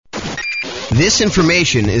This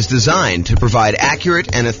information is designed to provide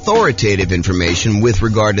accurate and authoritative information with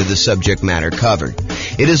regard to the subject matter covered.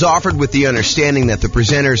 It is offered with the understanding that the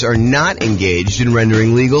presenters are not engaged in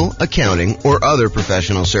rendering legal, accounting, or other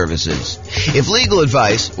professional services. If legal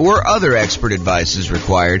advice or other expert advice is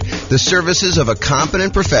required, the services of a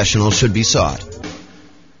competent professional should be sought.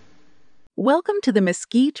 Welcome to the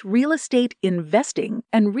Mesquite Real Estate Investing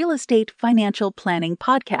and Real Estate Financial Planning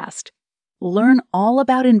Podcast. Learn all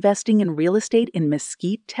about investing in real estate in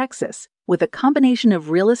Mesquite, Texas, with a combination of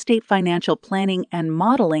real estate financial planning and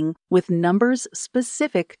modeling with numbers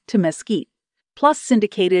specific to Mesquite, plus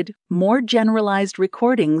syndicated, more generalized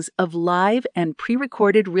recordings of live and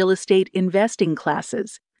pre-recorded real estate investing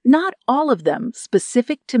classes, not all of them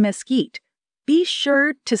specific to Mesquite. Be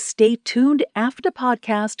sure to stay tuned after the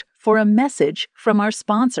podcast for a message from our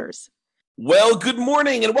sponsors. Well, good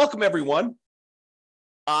morning and welcome, everyone.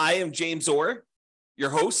 I am James Orr,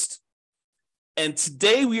 your host, and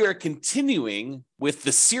today we are continuing with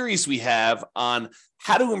the series we have on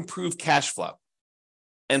how to improve cash flow.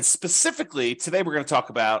 And specifically, today we're going to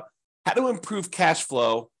talk about how to improve cash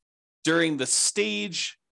flow during the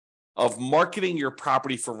stage of marketing your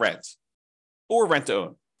property for rent or rent to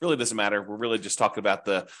own. Really doesn't matter. We're really just talking about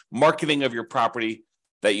the marketing of your property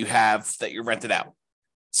that you have that you're rented out.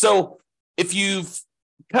 So if you've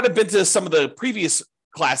kind of been to some of the previous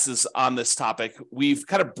classes on this topic, we've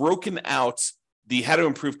kind of broken out the how to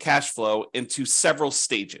improve cash flow into several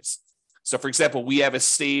stages. So for example, we have a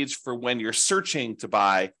stage for when you're searching to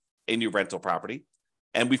buy a new rental property.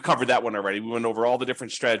 And we've covered that one already. We went over all the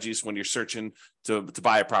different strategies when you're searching to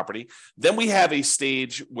buy a property. Then we have a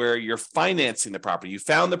stage where you're financing the property. You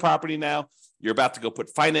found the property now, you're about to go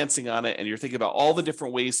put financing on it, and you're thinking about all the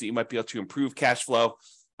different ways that you might be able to improve cash flow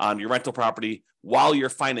on your rental property while you're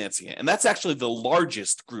financing it. And that's actually the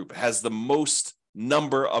largest group. It has the most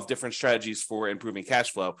number of different strategies for improving cash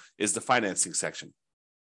flow is the financing section.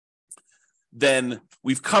 Then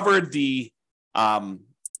we've covered the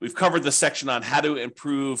section on how to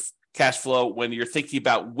improve cash flow when you're thinking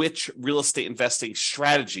about which real estate investing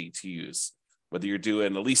strategy to use, whether you're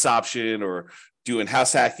doing a lease option or doing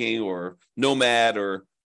house hacking or nomad or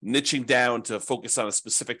niching down to focus on a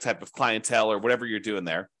specific type of clientele or whatever you're doing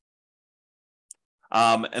there.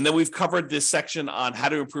 And then we've covered this section on how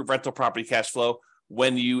to improve rental property cash flow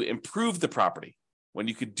when you improve the property, when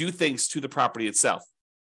you could do things to the property itself.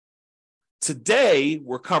 Today,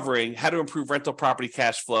 we're covering how to improve rental property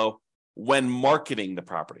cash flow when marketing the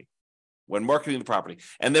property.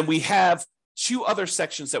 And then we have two other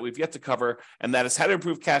sections that we've yet to cover, and that is how to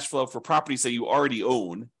improve cash flow for properties that you already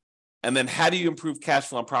own, and then how do you improve cash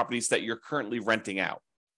flow on properties that you're currently renting out.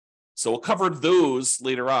 So we'll cover those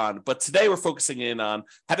later on, but today we're focusing in on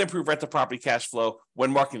how to improve rental property cash flow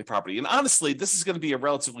when marketing the property. And honestly, this is going to be a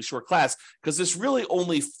relatively short class because there's really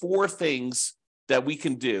only 4 things that we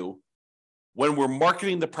can do when we're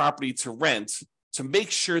marketing the property to rent to make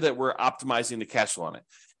sure that we're optimizing the cash flow on it.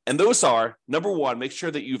 And those are, number 1, make sure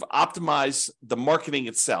that you've optimized the marketing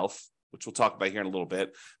itself, which we'll talk about here in a little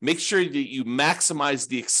bit. Make sure that you maximize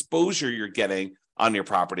the exposure you're getting on your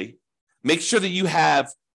property. Make sure that you have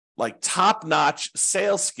like top-notch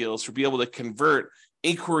sales skills to be able to convert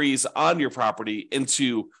inquiries on your property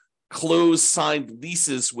into closed signed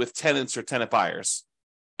leases with tenants or tenant buyers.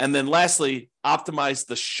 And then lastly, optimize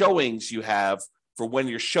the showings you have for when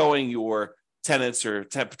you're showing your tenants or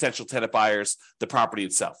potential tenant buyers the property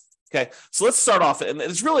itself. Okay, so let's start off, and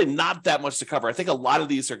there's really not that much to cover. I think a lot of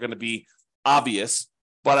these are going to be obvious,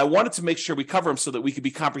 but I wanted to make sure we cover them so that we could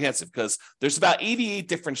be comprehensive because there's about 88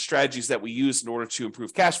 different strategies that we use in order to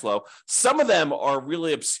improve cash flow. Some of them are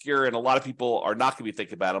really obscure and a lot of people are not going to be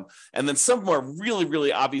thinking about them. And then some of them are really,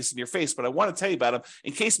 really obvious in your face, but I want to tell you about them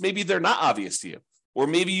in case maybe they're not obvious to you, or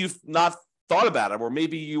maybe you've not thought about them, or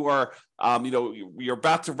maybe you are, you're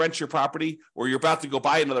about to rent your property or you're about to go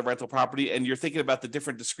buy another rental property and you're thinking about the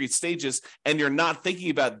different discrete stages and you're not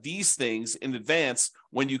thinking about these things in advance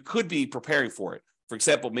when you could be preparing for it. For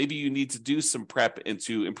example, maybe you need to do some prep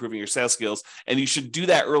into improving your sales skills, and you should do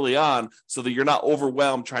that early on so that you're not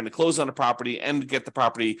overwhelmed trying to close on a property and get the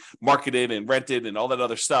property marketed and rented and all that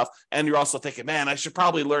other stuff. And you're also thinking, man, I should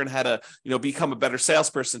probably learn how to, become a better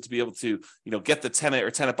salesperson to be able to, get the tenant or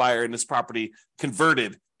tenant buyer in this property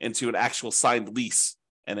converted into an actual signed lease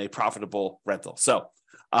and a profitable rental. So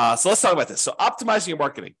let's talk about this. So optimizing your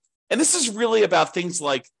marketing. And this is really about things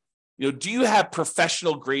like, do you have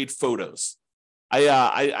professional grade photos?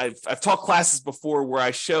 I've taught classes before where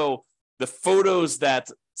I show the photos that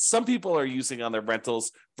some people are using on their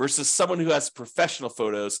rentals versus someone who has professional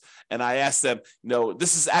photos. And I ask them,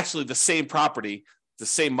 this is actually the same property. the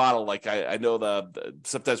same model. Like I know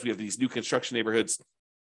sometimes we have these new construction neighborhoods,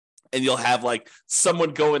 and you'll have like someone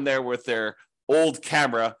go in there with their old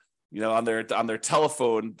camera, on their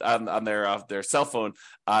telephone, on their cell phone,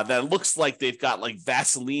 that looks like they've got like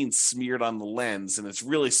Vaseline smeared on the lens, and it's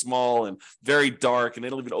really small and very dark, and they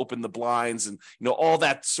don't even open the blinds, and all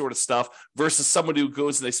that sort of stuff. Versus someone who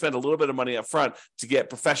goes and they spend a little bit of money up front to get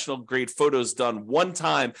professional grade photos done one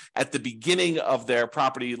time at the beginning of their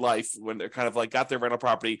property life, when they're kind of like got their rental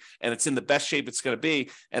property and it's in the best shape it's going to be,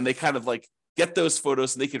 and they kind of like get those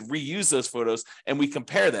photos and they can reuse those photos, and we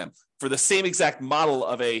compare them for the same exact model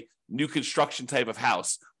of a new construction type of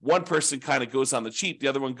house. One person kind of goes on the cheap, the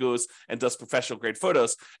other one goes and does professional grade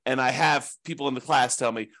photos. And I have people in the class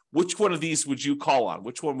tell me, which one of these would you call on?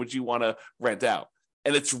 Which one would you want to rent out?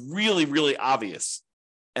 And it's really, really obvious.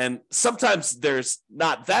 And sometimes there's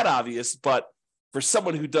not that obvious, but for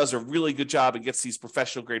someone who does a really good job and gets these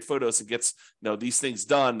professional grade photos and gets these things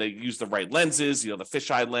done, they use the right lenses, the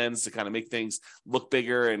fisheye lens to kind of make things look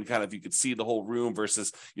bigger, and kind of you could see the whole room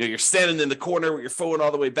versus you're standing in the corner with your phone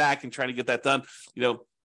all the way back and trying to get that done.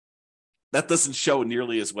 That doesn't show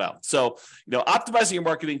nearly as well. So, optimizing your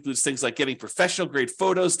marketing includes things like getting professional grade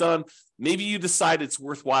photos done. Maybe you decide it's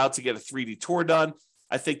worthwhile to get a 3D tour done.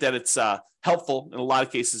 I think that it's helpful in a lot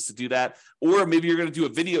of cases to do that. Or maybe you're going to do a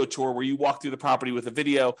video tour where you walk through the property with a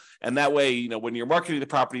video. And that way, when you're marketing the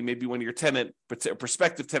property, maybe when your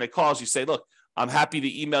prospective tenant calls, you say, look, I'm happy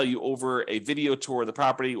to email you over a video tour of the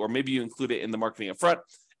property, or maybe you include it in the marketing up front,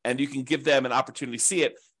 and you can give them an opportunity to see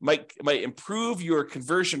it. Might improve your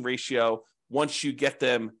conversion ratio once you get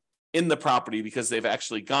them in the property, because they've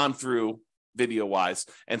actually gone through video-wise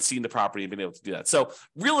and seen the property and been able to do that. So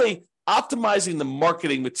really, optimizing the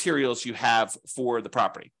marketing materials you have for the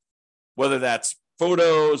property, whether that's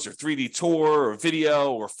photos or 3D tour or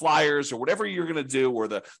video or flyers or whatever you're going to do, or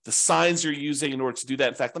the signs you're using in order to do that.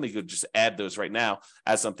 In fact, let me go just add those right now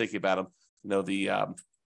as I'm thinking about them. The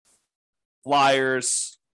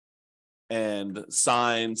flyers and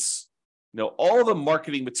signs, all the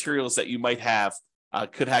marketing materials that you might have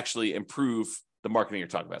could actually improve the marketing you're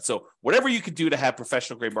talking about. So whatever you could do to have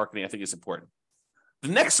professional grade marketing, I think is important. The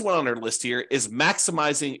next one on our list here is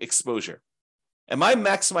maximizing exposure. Am I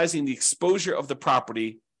maximizing the exposure of the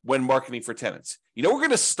property when marketing for tenants? We're going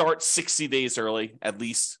to start 60 days early, at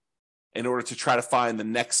least, in order to try to find the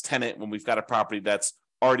next tenant when we've got a property that's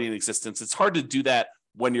already in existence. It's hard to do that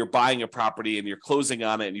when you're buying a property and you're closing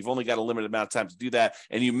on it, and you've only got a limited amount of time to do that,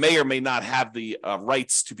 and you may or may not have the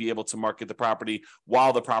rights to be able to market the property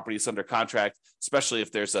while the property is under contract, especially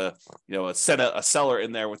if there's a seller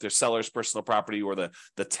in there with their seller's personal property, or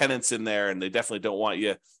the tenants in there, and they definitely don't want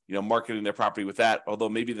you marketing their property with that, although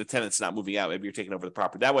maybe the tenant's not moving out, maybe you're taking over the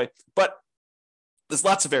property that way. But there's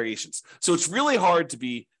lots of variations. So it's really hard to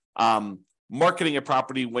be marketing a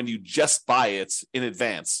property when you just buy it in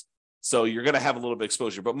advance. So you're going to have a little bit of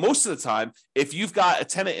exposure. But most of the time, if you've got a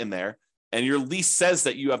tenant in there and your lease says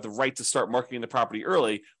that you have the right to start marketing the property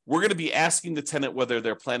early, we're going to be asking the tenant whether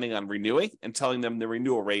they're planning on renewing and telling them the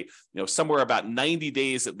renewal rate, somewhere about 90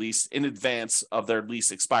 days at least in advance of their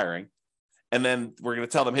lease expiring. And then we're going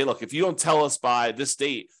to tell them, hey, look, if you don't tell us by this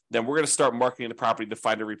date, then we're going to start marketing the property to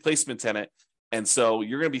find a replacement tenant. And so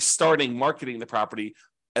you're going to be starting marketing the property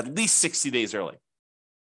at least 60 days early.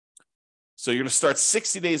 So you're going to start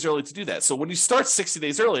 60 days early to do that. So when you start 60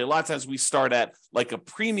 days early, a lot of times we start at like a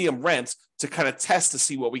premium rent to kind of test to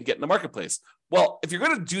see what we can get in the marketplace. Well, if you're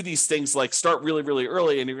going to do these things like start really, really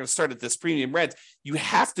early and you're going to start at this premium rent, you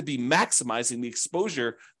have to be maximizing the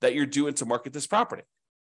exposure that you're doing to market this property,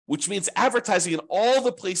 which means advertising in all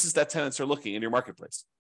the places that tenants are looking in your marketplace.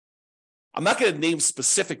 I'm not going to name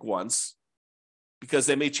specific ones because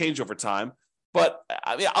they may change over time. But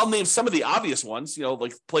I mean, I'll name some of the obvious ones,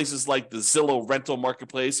 like places like the Zillow rental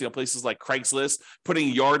marketplace, places like Craigslist, putting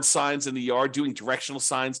yard signs in the yard, doing directional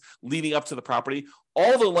signs leading up to the property,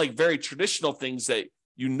 all the like very traditional things that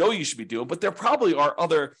you should be doing. But there probably are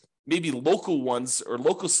other maybe local ones or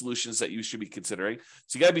local solutions that you should be considering.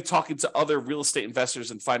 So you got to be talking to other real estate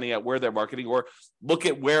investors and finding out where they're marketing, or look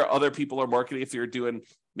at where other people are marketing. If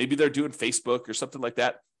maybe they're doing Facebook or something like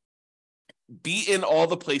that. Be in all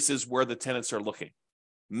the places where the tenants are looking.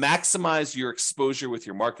 Maximize your exposure with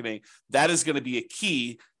your marketing. That is going to be a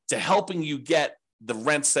key to helping you get the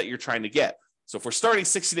rents that you're trying to get. So if we're starting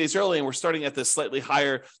 60 days early and we're starting at this slightly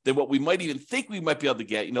higher than what we might even think we might be able to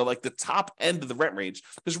get, like the top end of the rent range,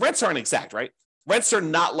 because rents aren't exact, right? Rents are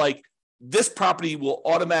not like this property will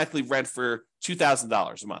automatically rent for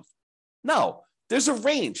 $2,000 a month. No, there's a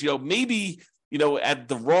range. Maybe, at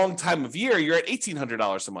the wrong time of year, you're at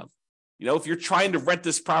 $1,800 a month. If you're trying to rent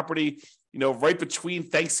this property, right between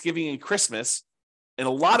Thanksgiving and Christmas, in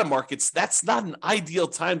a lot of markets, that's not an ideal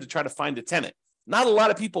time to try to find a tenant. Not a lot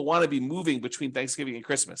of people want to be moving between Thanksgiving and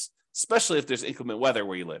Christmas, especially if there's inclement weather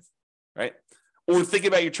where you live, right? Or think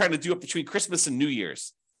about you're trying to do it between Christmas and New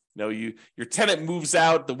Year's. Your tenant moves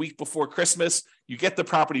out the week before Christmas, you get the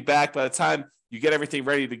property back. By the time you get everything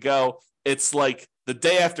ready to go, it's like the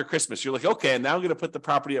day after Christmas. You're like, okay, now I'm going to put the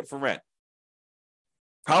property up for rent.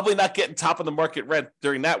 Probably not getting top of the market rent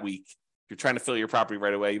during that week. You're trying to fill your property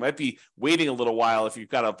right away. You might be waiting a little while if you've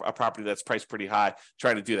got a property that's priced pretty high,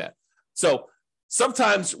 trying to do that. So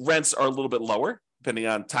sometimes rents are a little bit lower, depending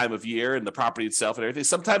on time of year and the property itself and everything.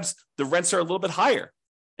 Sometimes the rents are a little bit higher.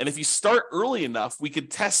 And if you start early enough, we could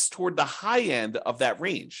test toward the high end of that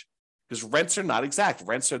range, because rents are not exact.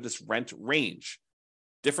 Rents are this rent range.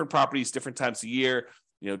 Different properties, different times of year,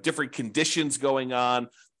 different conditions going on.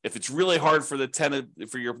 If it's really hard for the tenant,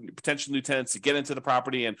 for your potential new tenants to get into the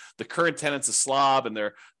property, and the current tenant's a slob, and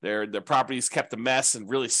their property's kept a mess and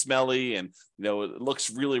really smelly, and it looks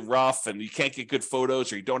really rough, and you can't get good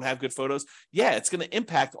photos, or you don't have good photos, it's going to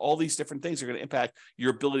impact all these different things. Are going to impact your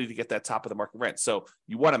ability to get that top of the market rent. So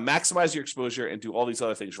you want to maximize your exposure and do all these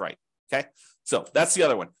other things right. Okay, so that's the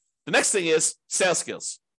other one. The next thing is sales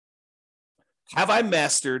skills. Have I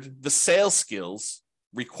mastered the sales skills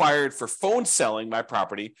required for phone selling my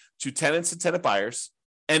property to tenants and tenant buyers,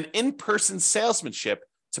 and in-person salesmanship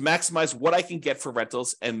to maximize what I can get for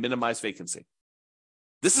rentals and minimize vacancy?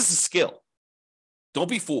 This is a skill. Don't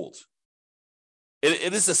be fooled.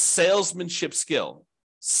 It is a salesmanship skill.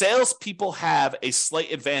 Salespeople have a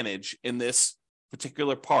slight advantage in this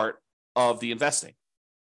particular part of the investing,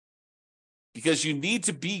 because you need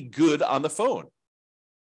to be good on the phone.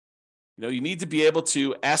 You need to be able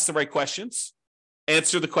to ask the right questions,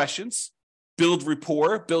 answer the questions, build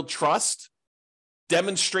rapport, build trust,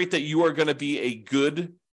 demonstrate that you are going to be a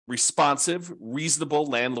good, responsive, reasonable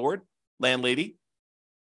landlord, landlady.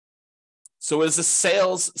 So it's a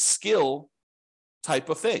sales skill type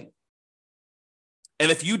of thing.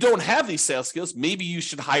 And if you don't have these sales skills, maybe you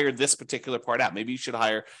should hire this particular part out. Maybe you should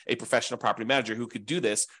hire a professional property manager who could do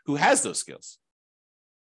this, who has those skills.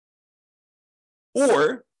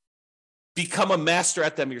 Or become a master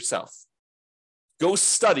at them yourself. Go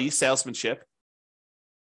study salesmanship.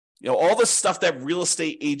 All the stuff that real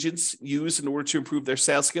estate agents use in order to improve their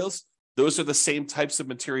sales skills, those are the same types of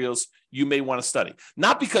materials you may want to study.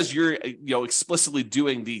 Not because you're explicitly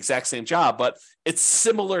doing the exact same job, but it's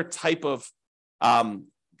similar type of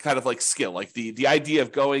kind of like skill, like the idea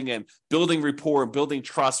of going and building rapport and building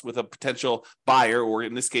trust with a potential buyer, or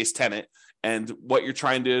in this case, tenant, and what you're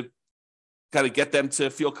trying to kind of get them to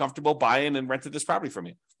feel comfortable buying and renting this property from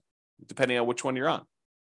you, depending on which one you're on.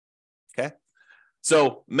 Okay.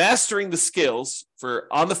 So mastering the skills for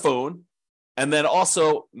on the phone, and then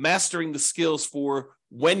also mastering the skills for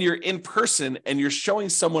when you're in person and you're showing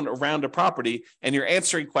someone around a property and you're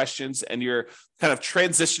answering questions and you're kind of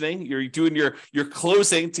transitioning, you're doing your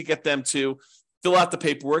closing to get them to fill out the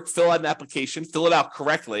paperwork, fill out an application, fill it out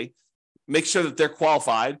correctly, make sure that they're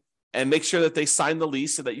qualified, and make sure that they sign the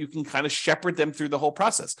lease so that you can kind of shepherd them through the whole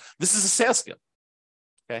process. This is a sales skill.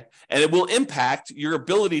 Okay. And it will impact your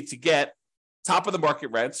ability to get top of the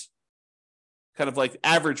market rent, kind of like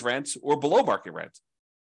average rent, or below market rent,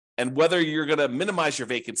 and whether you're going to minimize your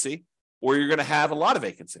vacancy or you're going to have a lot of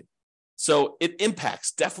vacancy. So it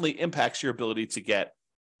definitely impacts your ability to get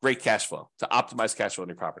great cash flow, to optimize cash flow on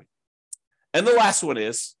your property. And the last one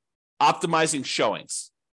is optimizing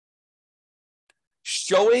showings.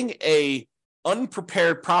 Showing a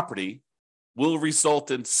unprepared property will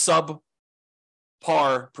result in subpar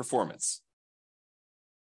performance.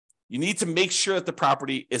 You need to make sure that the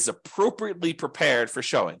property is appropriately prepared for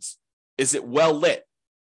showings. Is it well lit?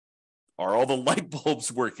 Are all the light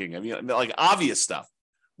bulbs working? I mean, like obvious stuff.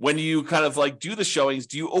 When you kind of like do the showings,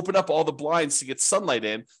 do you open up all the blinds to get sunlight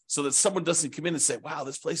in so that someone doesn't come in and say, wow,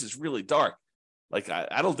 this place is really dark? Like,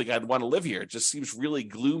 I don't think I'd want to live here. It just seems really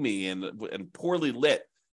gloomy and poorly lit,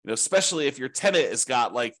 especially if your tenant has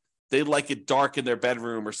got they like it dark in their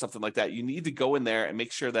bedroom or something like that. You need to go in there and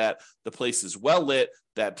make sure that the place is well lit,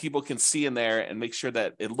 that people can see in there, and make sure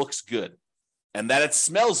that it looks good and that it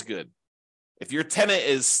smells good. If your tenant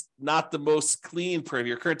is not the most clean, if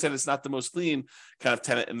your current tenant is not the most clean kind of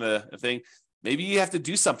tenant in the thing, maybe you have to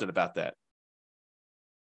do something about that.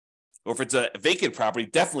 Or if it's a vacant property,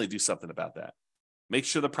 definitely do something about that. Make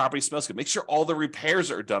sure the property smells good. Make sure all the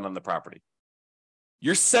repairs are done on the property.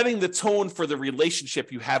 You're setting the tone for the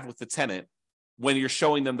relationship you have with the tenant when you're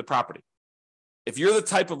showing them the property. If you're the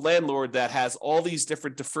type of landlord that has all these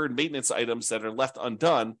different deferred maintenance items that are left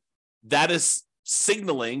undone, that is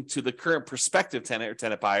signaling to the current prospective tenant or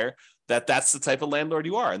tenant buyer that that's the type of landlord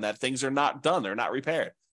you are and that things are not done, they're not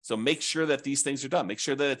repaired. So make sure that these things are done. Make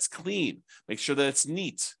sure that it's clean. Make sure that it's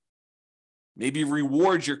neat. Maybe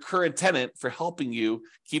reward your current tenant for helping you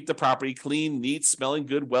keep the property clean, neat, smelling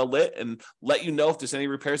good, well lit, and let you know if there's any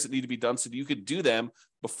repairs that need to be done so that you could do them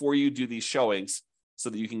before you do these showings so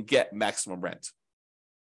that you can get maximum rent.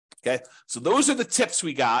 Okay, so those are the tips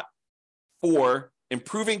we got for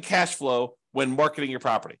improving cash flow when marketing your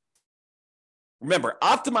property. Remember,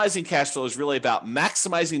 optimizing cash flow is really about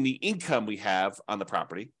maximizing the income we have on the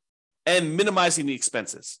property and minimizing the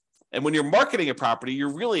expenses. And when you're marketing a property,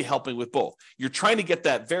 you're really helping with both. You're trying to get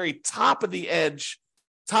that very top of the edge,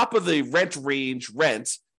 top of the rent range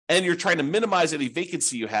rent, and you're trying to minimize any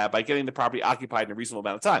vacancy you have by getting the property occupied in a reasonable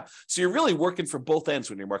amount of time. So you're really working for both ends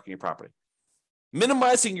when you're marketing your property.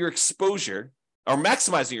 Minimizing your exposure, or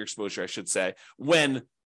maximizing your exposure, I should say, when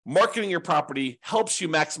marketing your property helps you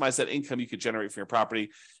maximize that income you could generate from your property.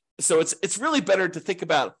 So it's really better to think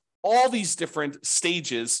about all these different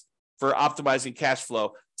stages for optimizing cash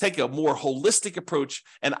flow. Take a more holistic approach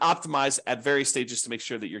and optimize at various stages to make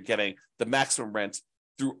sure that you're getting the maximum rent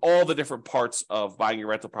through all the different parts of buying your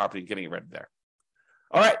rental property and getting it rented there.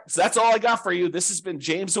 All right, so that's all I got for you. This has been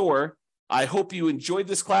James Orr. I hope you enjoyed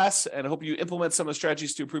this class and I hope you implement some of the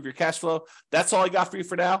strategies to improve your cash flow. That's all I got for you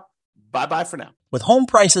for now. Bye-bye for now. With home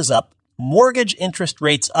prices up, mortgage interest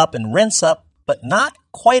rates up, and rents up, but not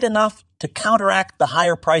quite enough to counteract the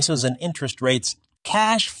higher prices and interest rates,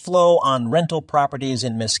 cash flow on rental properties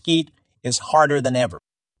in Mesquite is harder than ever.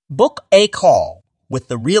 Book a call with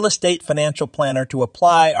the Real Estate Financial Planner to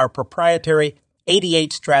apply our proprietary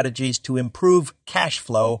 88 strategies to improve cash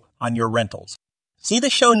flow on your rentals. See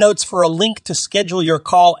the show notes for a link to schedule your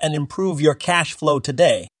call and improve your cash flow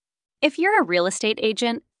today. If you're a real estate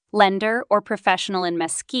agent, lender, or professional in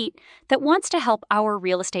Mesquite that wants to help our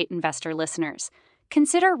real estate investor listeners,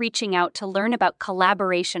 consider reaching out to learn about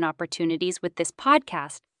collaboration opportunities with this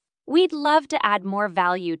podcast. We'd love to add more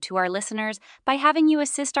value to our listeners by having you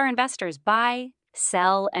assist our investors buy,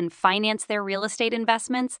 sell, and finance their real estate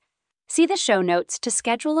investments. See the show notes to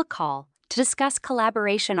schedule a call to discuss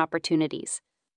collaboration opportunities.